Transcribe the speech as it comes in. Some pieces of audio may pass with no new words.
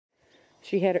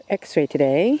She had her x-ray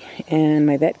today, and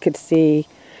my vet could see,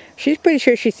 she's pretty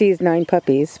sure she sees 9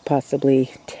 puppies,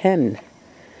 possibly 10.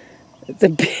 It's a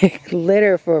big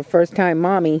litter for a first-time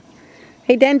mommy.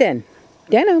 Hey, Denim.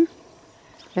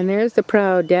 And there's the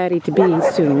proud daddy-to-be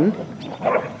soon.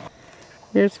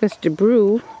 There's Mr.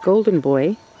 Brew, golden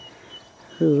boy,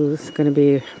 who's going to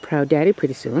be a proud daddy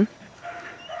pretty soon.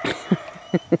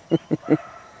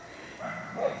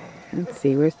 Let's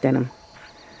see, where's Denim?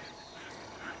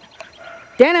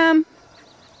 Denim!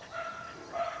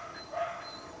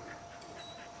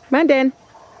 Come on, Den.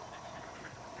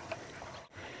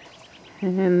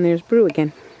 And there's Brew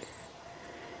again.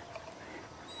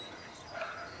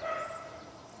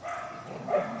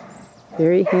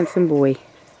 Very handsome boy.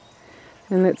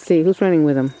 And let's see, who's running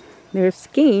with him? There's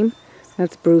Scheme.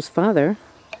 That's Brew's father.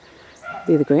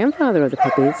 Be the grandfather of the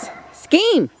puppies.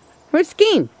 Scheme! Where's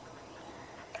Scheme?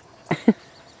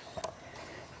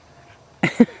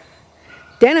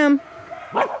 Denim!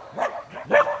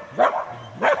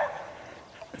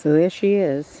 So there she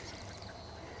is.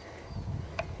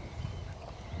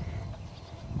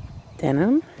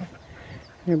 Denim.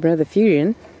 Her brother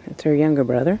Fusion. That's her younger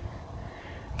brother.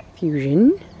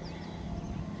 Fusion.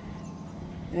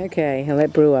 Okay, I'll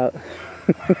let Brew out.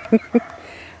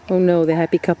 Oh no, the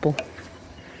happy couple.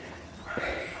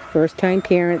 First time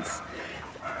parents.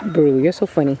 Brew, you're so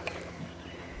funny.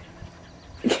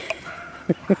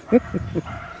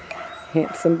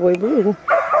 Handsome boy Brew.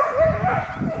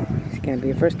 He's gonna be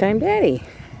a first time daddy.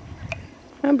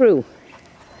 Huh, Brew?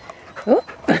 Oh.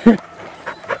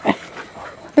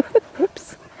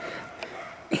 Oops.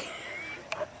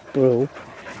 Brew.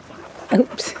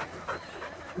 Oops.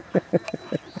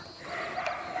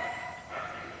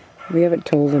 We haven't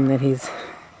told him that he's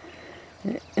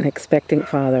an expectant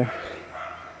father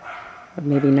of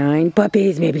maybe 9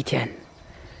 puppies, maybe 10.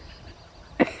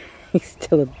 He's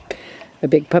still a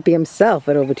big puppy himself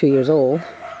at over 2 years old.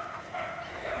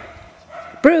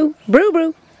 Brew! Brew!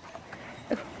 Brew!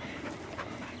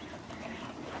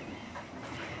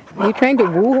 Are you trying to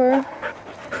woo her,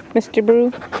 Mr.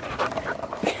 Brew?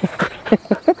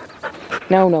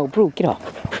 No, Brew, get off.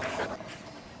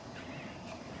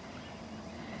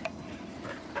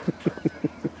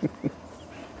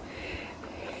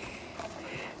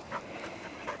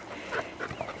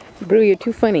 Brew, you're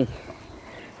too funny.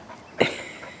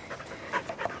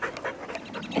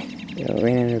 Go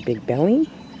right on her big belly.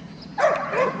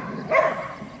 Her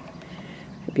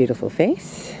beautiful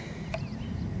face.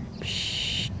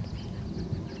 Shh.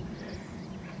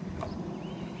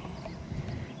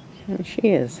 There she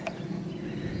is.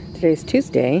 Today's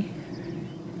Tuesday.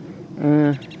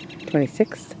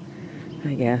 26th,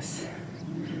 I guess.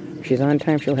 If she's on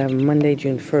time, she'll have Monday,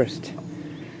 June 1st.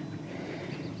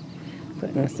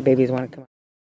 But unless the babies want to come.